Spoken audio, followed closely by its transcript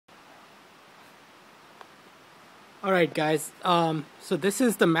Alright guys, so this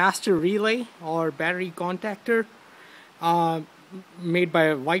is the Master Reley or battery contactor made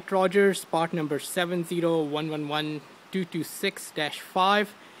by White Rodgers, part number 70111-226-5,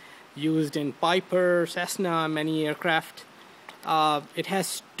 used in Piper, Cessna, many aircraft. It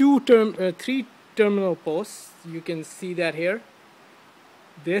has three terminal posts. You can see that here.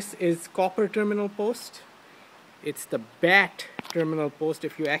 This is copper terminal post. It's the bat terminal post.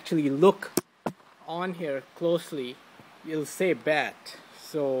 If you actually look on here closely, you'll say bat.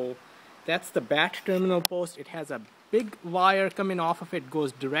 So that's the bat terminal post. It has a big wire coming off of it,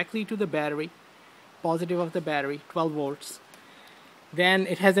 goes directly to the battery, positive of the battery, 12 volts. Then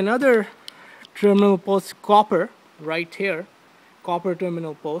it has another terminal post, copper, right here, copper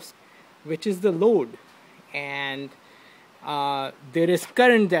terminal post, which is the load. And there is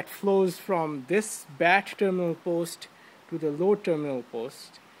current that flows from this bat terminal post to the load terminal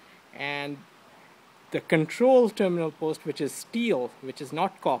post, and the control terminal post, which is steel, which is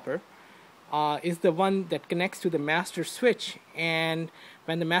not copper, is the one that connects to the master switch. And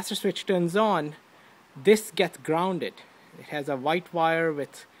when the master switch turns on, this gets grounded. It has a white wire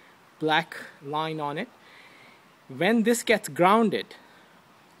with black line on it. When this gets grounded,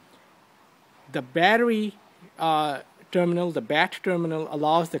 the battery terminal, the bat terminal,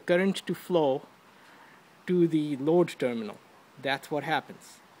 allows the current to flow to the load terminal. That's what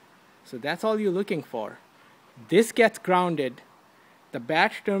happens. So that's all you're looking for. This gets grounded. The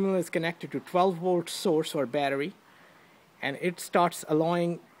bat terminal is connected to 12 volt source or battery, and it starts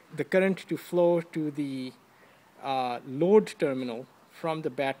allowing the current to flow to the load terminal from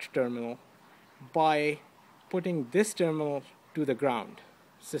the bat terminal by putting this terminal to the ground,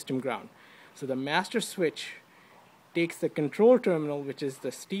 system ground. So the master switch takes the control terminal, which is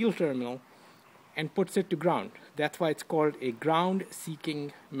the steel terminal, and puts it to ground. That's why it's called a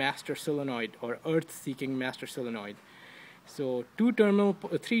ground-seeking master solenoid or earth-seeking master solenoid. So three terminal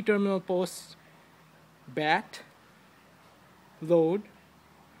posts, bat, load,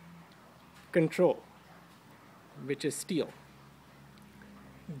 control, which is steel.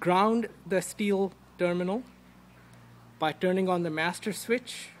 Ground the steel terminal by turning on the master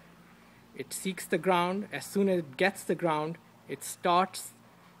switch. It seeks the ground. As soon as it gets the ground, it starts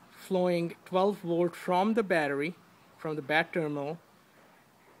flowing 12 volt from the battery, from the bat terminal,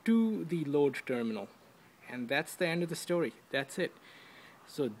 to the load terminal. And that's the end of the story. That's it.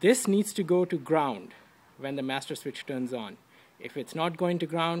 So this needs to go to ground when the master switch turns on. If it's not going to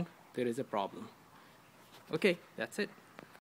ground, there is a problem. Okay, that's it.